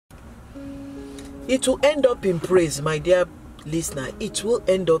It will end up in praise, my dear listener. It will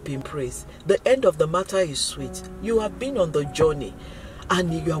end up in praise. The end of the matter is sweet. You have been on the journey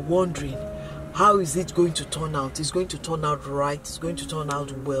and you are wondering, how is it going to turn out? It's going to turn out right. It's going to turn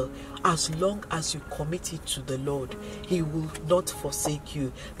out well. As long as you commit it to the Lord, He will not forsake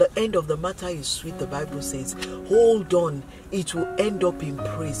you. The end of the matter is sweet, the Bible says. Hold on. It will end up in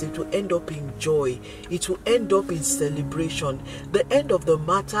praise. It will end up in joy. It will end up in celebration. The end of the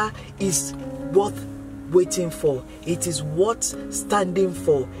matter is worth waiting for. It is worth standing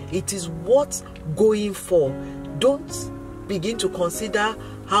for. It is worth going for. Don't begin to consider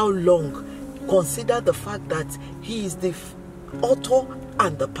how long. Consider the fact that He is the author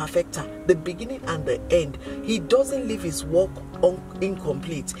and the perfecter, the beginning and the end. He doesn't leave His work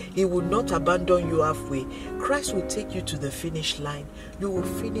incomplete. He will not abandon you halfway. Christ will take you to the finish line. You will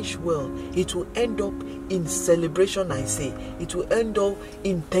finish well. It will end up in celebration, I say. It will end up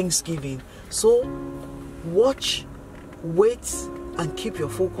in thanksgiving. So watch, wait, and keep your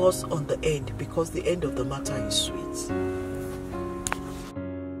focus on the end, because the end of the matter is sweet.